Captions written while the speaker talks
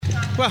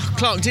Well,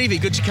 Clark Deevy,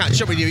 good to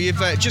catch up with you. You've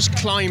just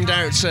climbed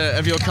out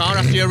of your car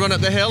after your run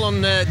up the hill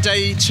on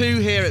day 2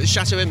 here at the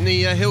Château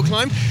Impney hill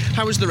climb.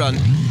 How was the run?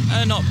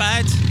 Not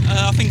bad.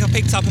 I think I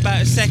picked up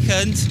about a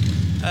second.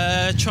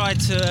 Tried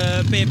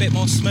to be a bit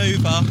more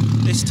smoother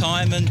this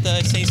time, and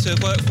it seems to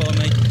have worked for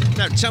me.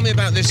 Now, tell me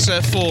about this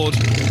Ford.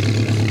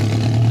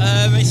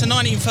 It's a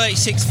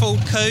 1936 Ford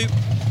Coupe,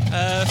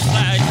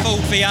 flat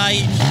Ford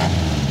V8.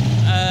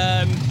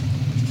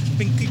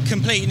 Been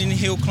completing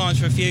hill climbs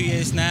for a few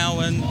years now,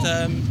 and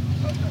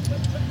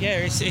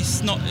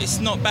it's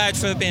not bad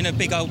for being a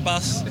big old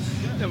bus.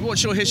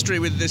 What's your history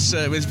with this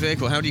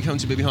vehicle? How do you come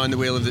to be behind the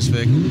wheel of this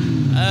vehicle?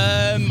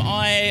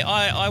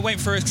 I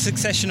went for a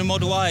succession of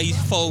Model A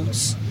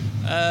faults,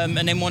 and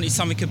then wanted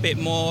something a bit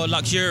more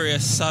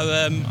luxurious, so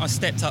I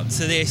stepped up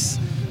to this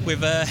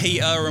with a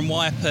heater and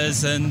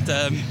wipers and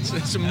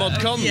some mod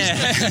cons.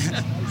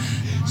 Yeah.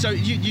 So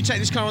you take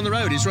this car on the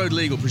road? It's road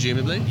legal,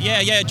 presumably?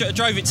 Yeah.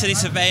 Drove it to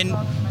this event.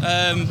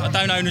 I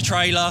don't own a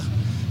trailer.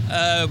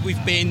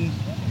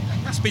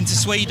 It's been to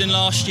Sweden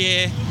last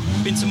year.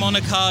 Been to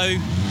Monaco.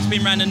 It's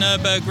been around the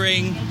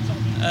Nürburgring.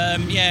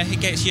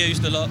 It gets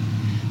used a lot.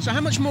 So how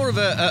much more of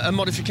a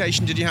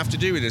modification did you have to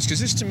do with this?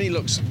 Because this to me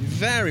looks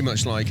very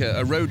much like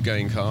a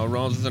road-going car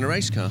rather than a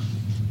race car.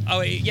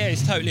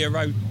 It's totally a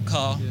road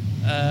car.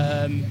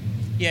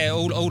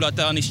 All I've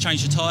done is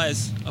change the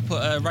tyres. I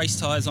put race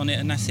tyres on it,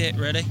 and that's it,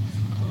 really.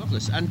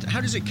 Marvellous. And how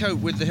does it cope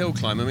with the hill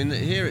climb? I mean,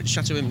 here at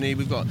Château Impney,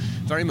 we've got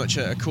very much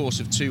a course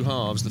of 2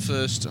 halves. The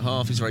first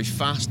half is very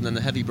fast, and then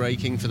the heavy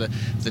braking for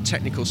the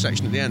technical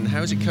section at the end.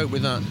 How does it cope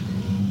with that?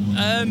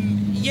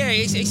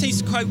 It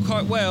seems to cope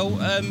quite well.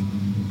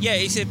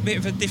 It's a bit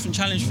of a different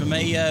challenge for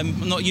me.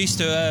 I'm not used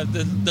to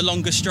the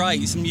longer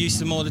straights. I'm used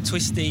to more the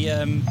twisty,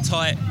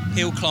 tight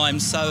hill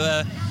climbs.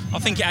 So I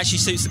think it actually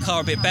suits the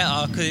car a bit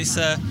better, because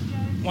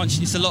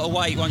it's a lot of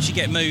weight once you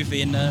get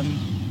moving.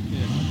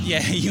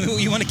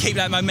 You want to keep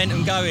that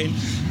momentum going.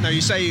 Now,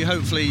 you say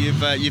hopefully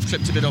you've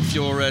clipped a bit off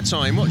your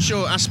time. What's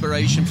your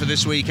aspiration for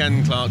this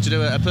weekend, Clark? To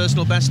do a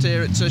personal best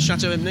here at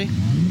Château Impney?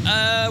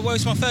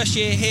 It's my first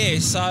year here,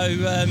 so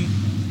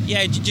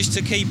just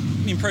to keep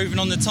improving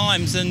on the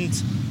times and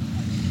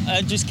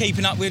just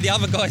keeping up with the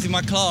other guys in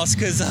my class,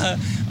 because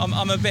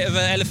I'm a bit of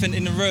an elephant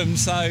in the room.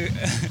 So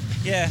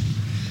yeah.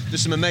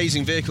 There's some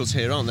amazing vehicles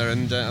here, aren't there,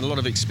 and a lot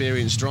of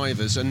experienced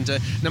drivers. And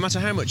no matter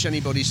how much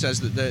anybody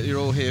says that you're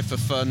all here for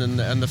fun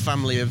and the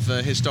family of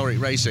historic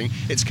racing,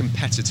 it's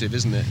competitive,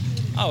 isn't it?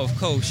 Oh, of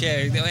course, yeah.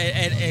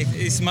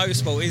 It's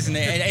motorsport, isn't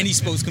it? Any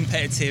sport's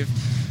competitive.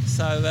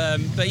 So,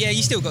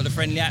 you still got the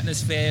friendly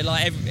atmosphere.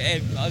 Like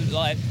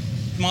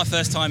my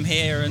first time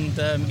here, and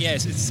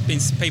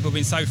people have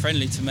been so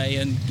friendly to me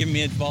and giving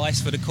me advice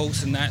for the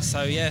course and that.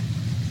 So yeah.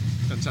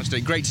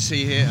 Fantastic. Great to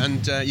see you here,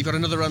 and you've got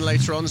another run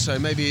later on, so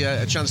maybe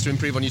a chance to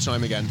improve on your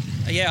time again.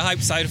 Yeah, I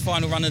hope so. The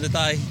final run of the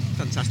day.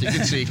 Fantastic.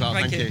 Good to see you, Clark.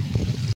 Thank you.